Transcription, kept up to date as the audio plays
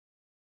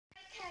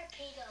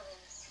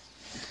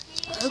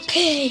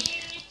Okay.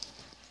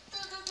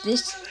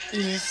 This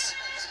is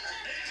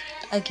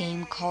a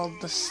game called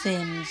The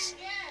Sims.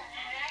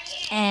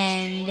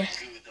 And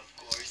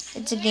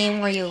it's a game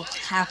where you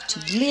have to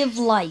live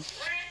life.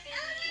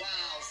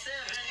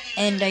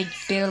 And I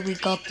barely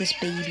got this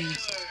baby.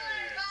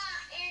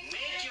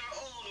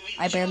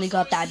 I barely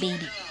got that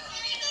baby.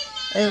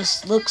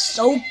 This looks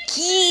so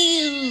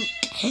cute.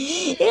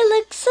 It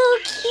looks so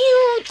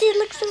cute. It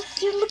looks so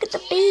cute. Look at the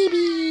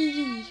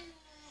baby.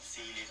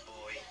 Silly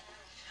boy.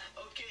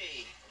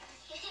 Okay.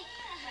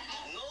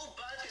 No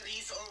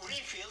batteries or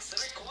refills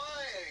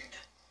required.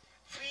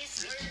 Free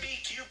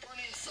Slurpee coupon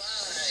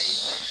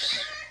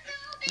inside.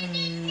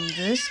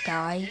 This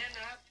guy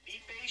Be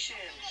patient.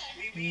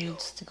 We will.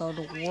 needs to go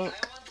to Wait, work.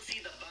 I want to see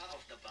the back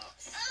of the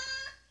box.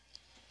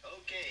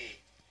 Okay.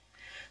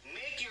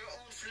 Make your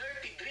own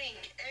Slurpee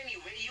drink any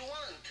way you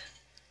want.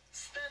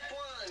 Step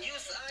 1,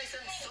 use ice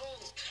and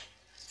salt.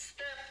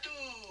 Step 2,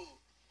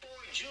 pour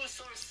juice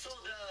or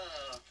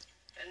soda.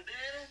 And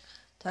then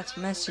Let's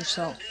mess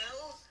yourself.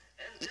 handle,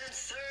 and then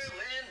serve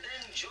and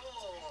enjoy.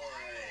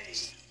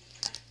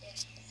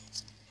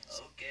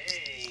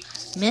 Okay.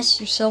 Mess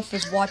yourself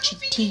is watching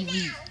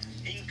TV.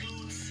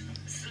 Includes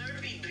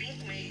Slurpee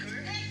drink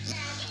maker.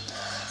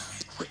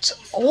 Which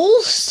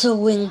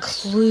also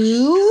includes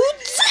One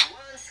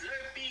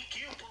Slurpee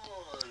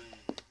coupon.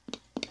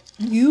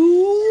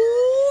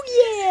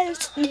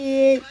 yes,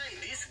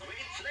 Find this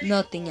great flavor.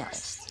 nothing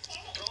else.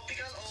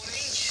 Tropical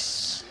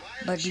orange,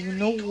 wild But do you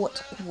know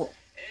what's cool?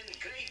 and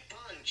grape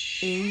punch.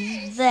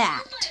 Is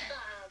that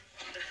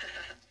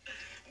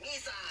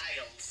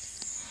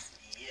Missiles.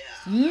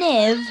 Yeah.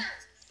 Nev And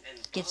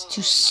gets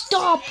to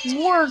stop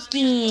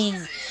working,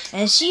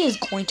 and she is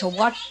going to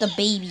watch the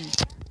baby.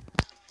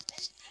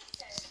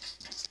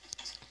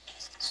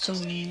 So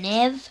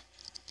Nev,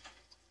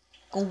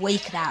 go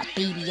wake that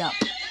baby up.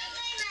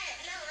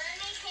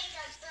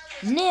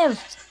 Nev,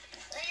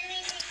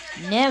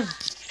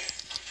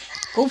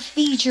 go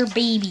feed your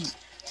baby.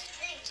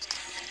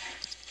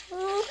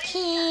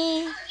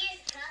 Okay.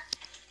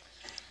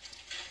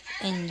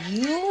 And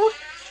you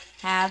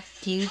have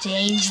to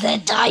change the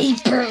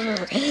diaper.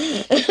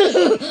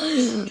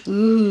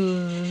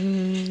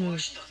 Ooh.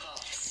 wash the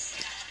cups.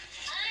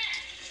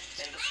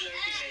 And the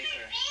Slurpee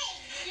maker.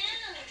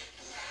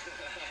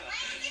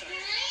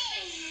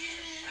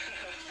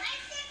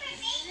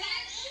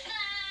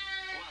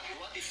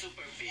 What is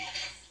super big?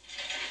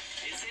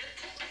 Is it?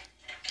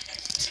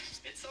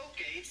 It's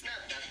okay, it's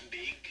not that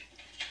big.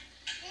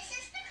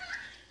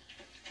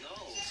 No.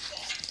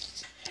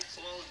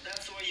 Well,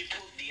 that's where you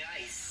put the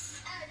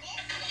ice.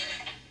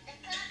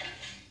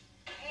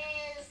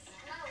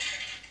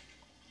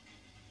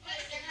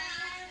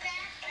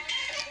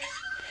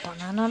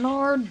 Banana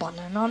nard,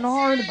 banana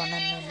nard,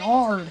 banana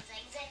nard. Is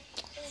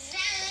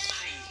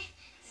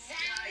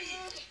that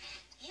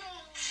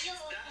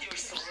your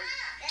sword?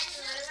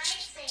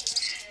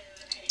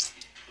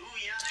 Ooh,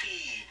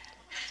 yucky.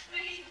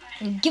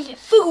 Give it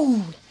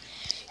food.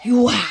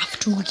 You have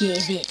to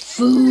give it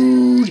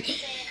food.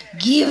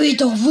 Give it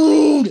the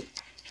food.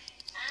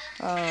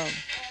 Hurry,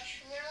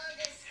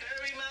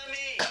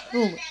 mommy!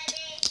 Cool. Hurry!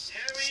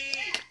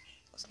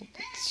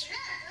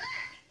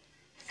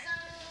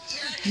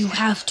 You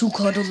have to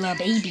cuddle the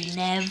baby,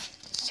 Nev.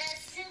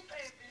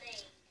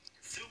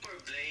 Super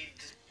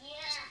blade.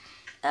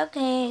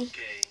 Okay.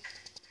 Okay.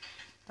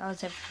 That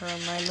was it for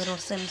my little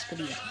Sims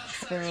video.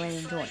 Hope you really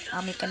enjoyed.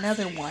 I'll make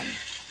another one.